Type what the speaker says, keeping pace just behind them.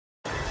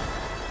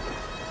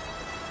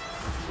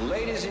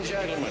Ladies and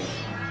gentlemen,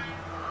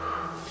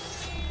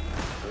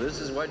 this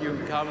is what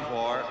you've come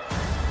for.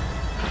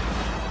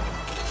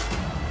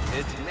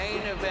 It's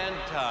main event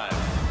time.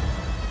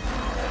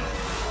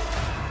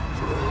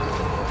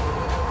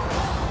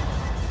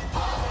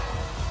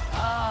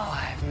 Oh,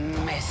 I've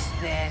missed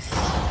this.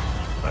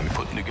 I'm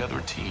putting together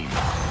a team.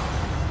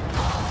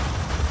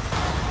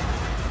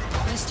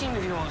 This team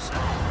of yours,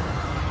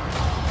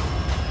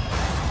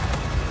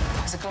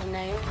 has it got a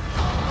name?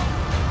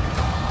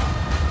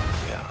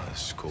 Yeah,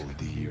 it's called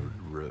the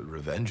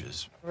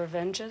Revengers.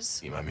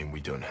 Revengers? I mean, we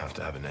don't have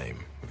to have a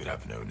name. We could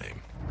have no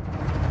name.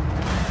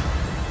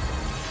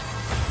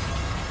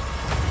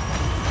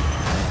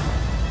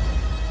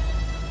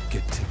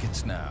 Get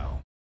tickets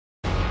now.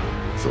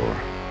 Thor,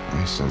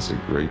 I sense a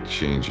great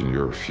change in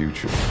your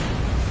future.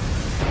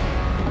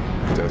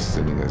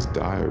 Destiny has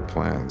dire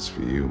plans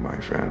for you, my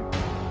friend.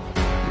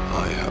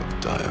 I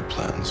have dire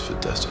plans for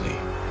Destiny.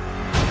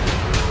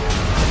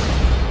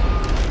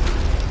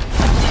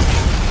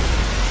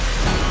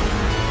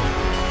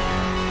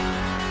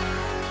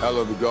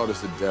 Hela, the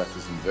goddess of death,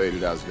 has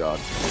invaded Asgard.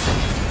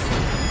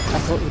 I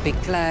thought you'd be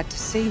glad to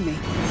see me.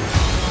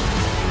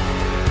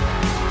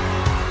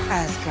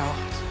 Asgard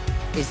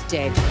is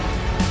dead.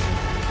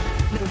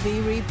 It'll be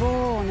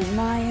reborn in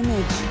my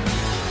image.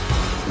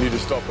 We need to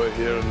stop her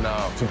here and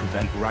now. To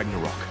prevent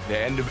Ragnarok, the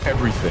end of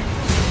everything.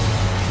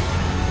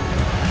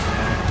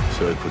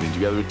 So we're putting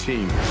together a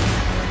team.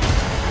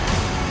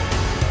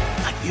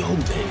 Like the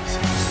old days.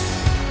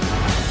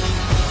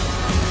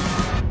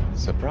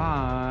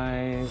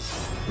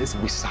 Surprise! This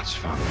will be such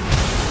fun.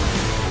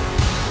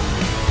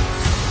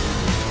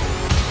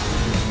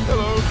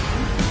 Hello.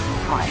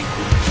 Hi.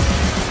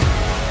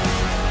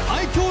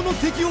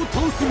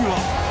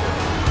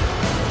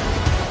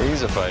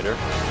 He's a fighter.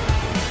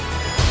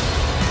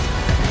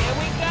 Here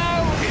we go!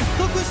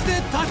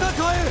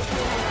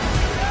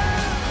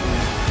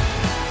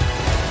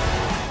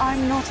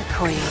 I'm not a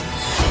queen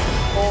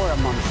or a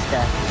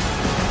monster.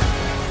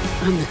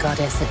 I'm the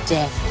goddess of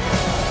death.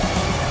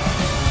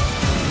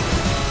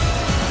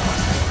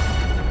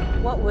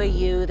 What were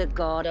you the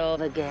god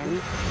of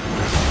again?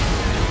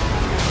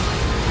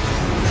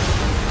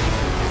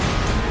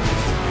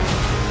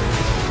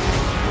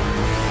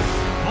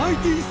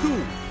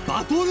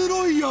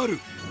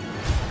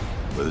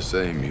 We're the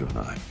same, you and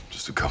I.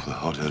 Just a couple of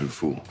hot-headed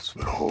fools.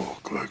 But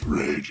Hulk like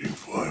raging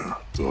fire.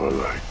 Thor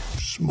like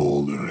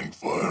smoldering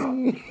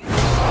fire.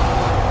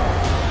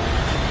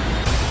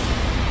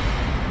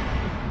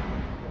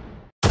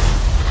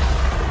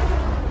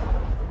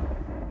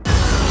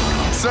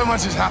 So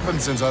much has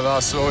happened since I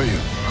last saw you.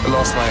 I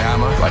lost my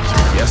hammer, like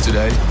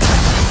yesterday.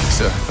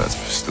 So that's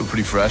still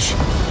pretty fresh.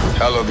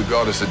 Hela, the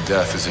goddess of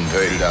death, has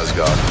invaded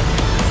Asgard.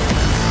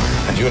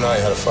 And you and I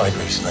had a fight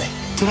recently.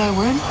 Did I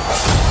win?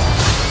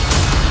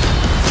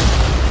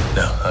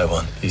 No, I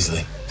won,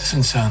 easily.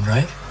 Doesn't sound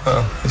right.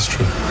 Oh, it's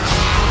true.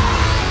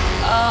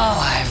 Oh,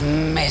 I've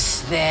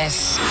missed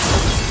this.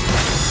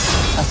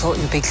 I thought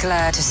you'd be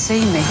glad to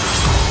see me.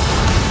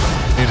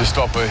 Need to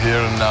stop her here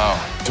and now.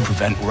 To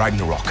prevent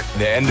Ragnarok,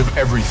 the end of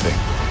everything.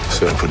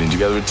 So we're putting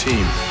together a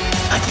team.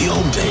 Like the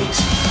old days.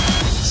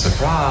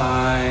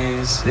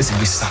 Surprise! This will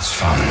be such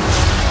fun.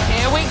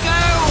 Here we go!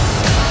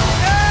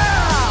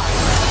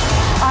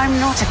 I'm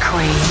not a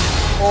queen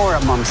or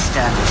a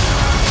monster.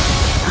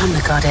 I'm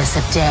the goddess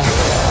of death.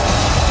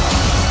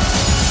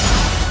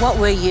 What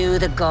were you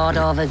the god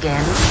of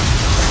again?